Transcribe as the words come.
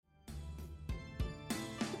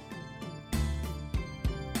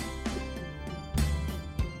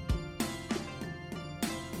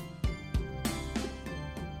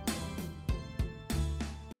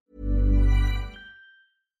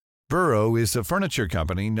Burrow is a furniture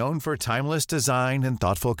company known for timeless design and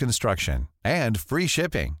thoughtful construction, and free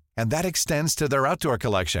shipping, and that extends to their outdoor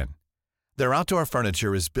collection. Their outdoor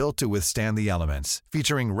furniture is built to withstand the elements,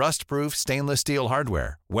 featuring rust-proof stainless steel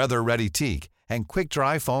hardware, weather-ready teak, and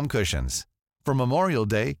quick-dry foam cushions. For Memorial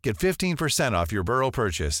Day, get 15% off your Burrow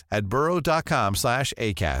purchase at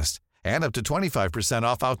burrow.com/acast, and up to 25%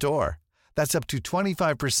 off outdoor. That's up to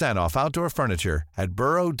 25% off outdoor furniture at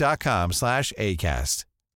burrow.com/acast.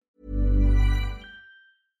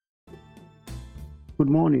 Good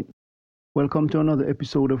morning. Welcome to another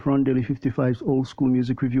episode of Ron Daly 55's Old School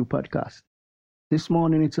Music Review podcast. This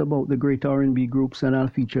morning it's about the great R&B groups, and I'll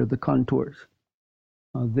feature the Contours.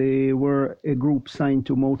 They were a group signed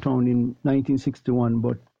to Motown in 1961,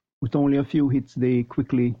 but with only a few hits, they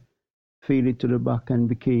quickly faded to the back and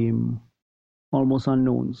became almost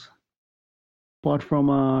unknowns. Apart from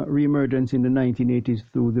a re-emergence in the 1980s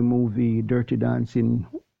through the movie Dirty Dancing,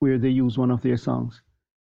 where they used one of their songs,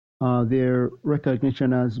 their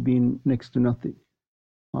recognition has been next to nothing.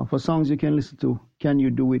 For songs you can listen to, Can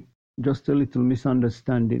You Do It, Just a Little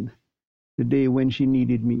Misunderstanding, The Day When She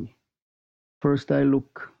Needed Me, First I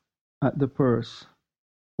Look at the Purse,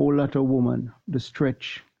 Whole Lotta Woman, The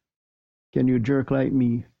Stretch, Can You Jerk Like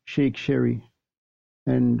Me, Shake Sherry,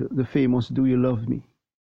 and the famous Do You Love Me.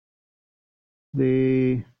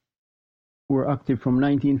 They were active from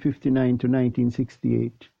 1959 to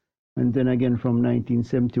 1968, and then again from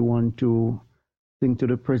 1971 to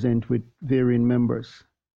the present with varying members.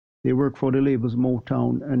 They worked for the labels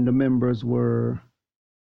Motown, and the members were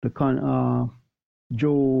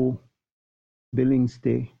Joe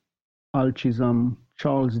Billingsley, Al Chisholm,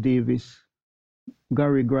 Charles Davis,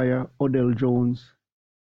 Gary Grier, Odell Jones,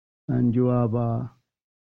 and you have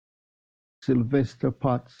Sylvester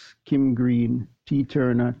Potts, Kim Green, T.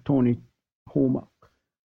 Turner, Tony Homack.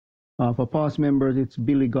 For past members, it's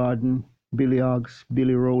Billy Gordon, Billy Huggs,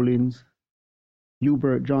 Billy Rollins,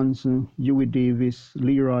 Hubert Johnson, Huey Davis,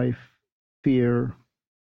 Leroy Fair,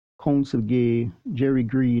 Council Gay, Jerry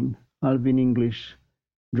Green, Alvin English,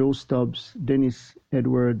 Joe Stubbs, Dennis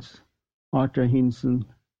Edwards, Arthur Hinson,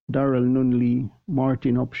 Darrell Nunley,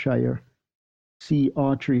 Martin Upshire, C.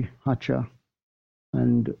 Autry Hatcher,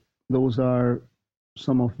 and those are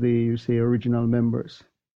some of the, original members.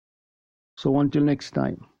 So until next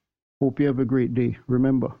time, hope you have a great day.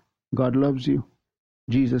 Remember, God loves you.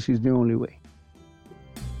 Jesus is the only way.